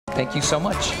Thank you so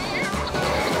much.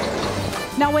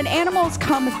 Now, when animals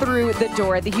come through the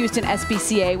door at the Houston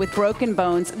SPCA with broken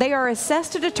bones, they are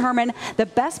assessed to determine the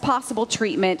best possible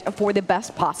treatment for the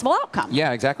best possible outcome.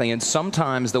 Yeah, exactly. And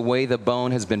sometimes the way the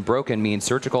bone has been broken means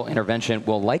surgical intervention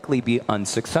will likely be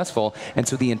unsuccessful, and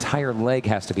so the entire leg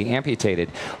has to be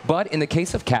amputated. But in the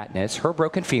case of Katniss, her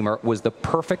broken femur was the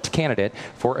perfect candidate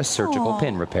for a surgical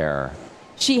pin repair.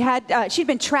 She'd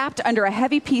been trapped under a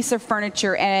heavy piece of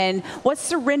furniture and was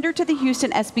surrendered to the Houston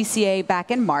SPCA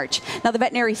back in March. Now, the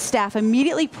veterinary staff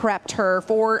immediately prepped her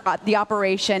for the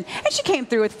operation, and she came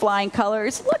through with flying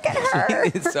colors. Look at her.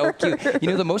 It's so cute. You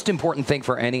know, the most important thing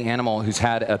for any animal who's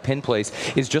had a pin placed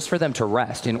is just for them to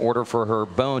rest. In order for her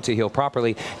bone to heal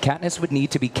properly, Katniss would need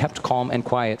to be kept calm and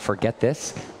quiet for, get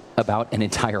this, about an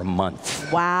entire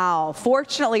month. Wow.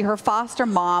 Fortunately, her foster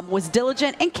mom was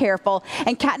diligent and careful,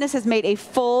 and Katniss has made a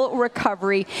full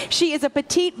recovery. She is a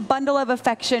petite bundle of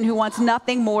affection who wants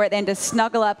nothing more than to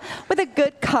snuggle up with a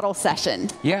good cuddle session.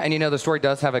 Yeah, and you know, the story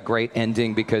does have a great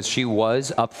ending because she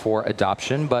was up for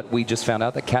adoption, but we just found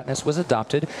out that Katniss was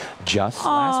adopted just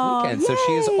last weekend. Yay. So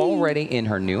she is already in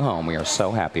her new home. We are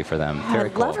so happy for them. Very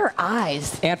cool. I love her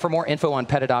eyes. And for more info on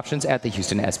pet adoptions at the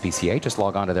Houston SPCA, just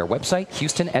log on to their website,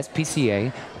 houstonspca.org.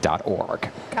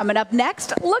 Coming up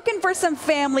next, looking for some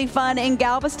family fun in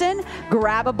Galveston?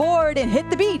 Grab a board and hit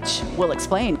the beach. We'll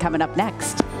explain coming up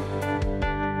next.